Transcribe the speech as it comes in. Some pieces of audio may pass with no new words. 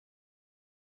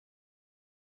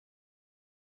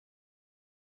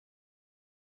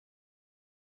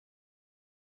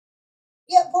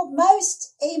Yeah, well,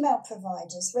 most email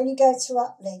providers, when you go to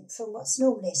uplink from what's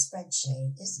normally a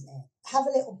spreadsheet, isn't it, have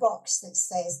a little box that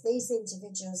says these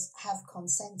individuals have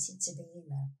consented to be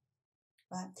emailed,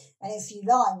 right? And if you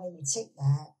lie when you tick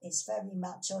that, it's very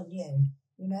much on you,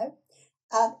 you know?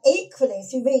 Equally,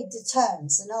 if you read the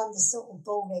terms, and I'm the sort of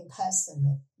boring person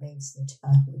that reads the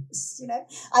terms,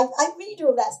 I read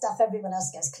all that stuff. Everyone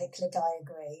else goes click, click, I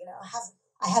agree.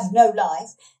 I have no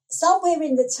life. Somewhere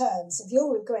in the terms of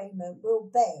your agreement will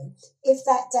be if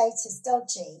that data's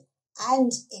dodgy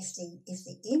and if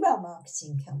the email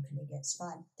marketing company gets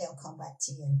fined, they'll come back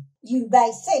to you. You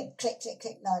may think click, click,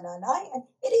 click, no, no, no. And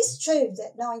it is true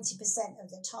that 90% of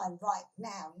the time right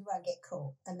now you won't get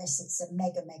caught unless it's a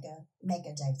mega, mega,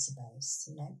 mega database,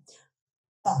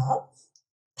 But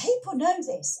people know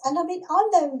this. And I mean,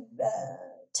 I'm no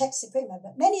tech supremo,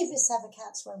 but many of us have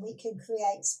accounts where we can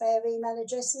create spare email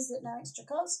addresses at no extra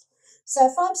cost. So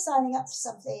if I'm signing up for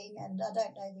something and I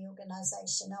don't know the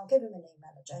organisation, I'll give them an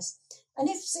email address. And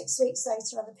if 6 weeks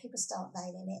later other people start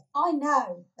mailing it, I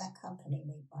know that company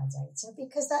need my data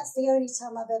because that's the only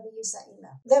time I've ever used that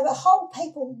email. There are whole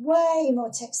people way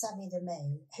more tech savvy than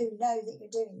me who know that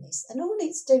you're doing this. And all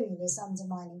it's doing is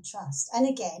undermining trust. And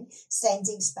again,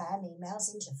 sending spam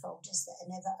emails into folders that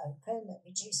are never open, that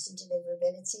reduce the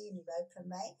deliverability in your open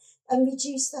rate and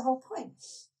reduce the whole point.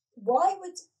 Why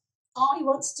would I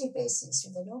want to do business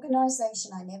with an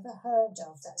organisation I never heard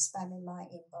of that's spamming my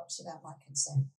inbox without my consent?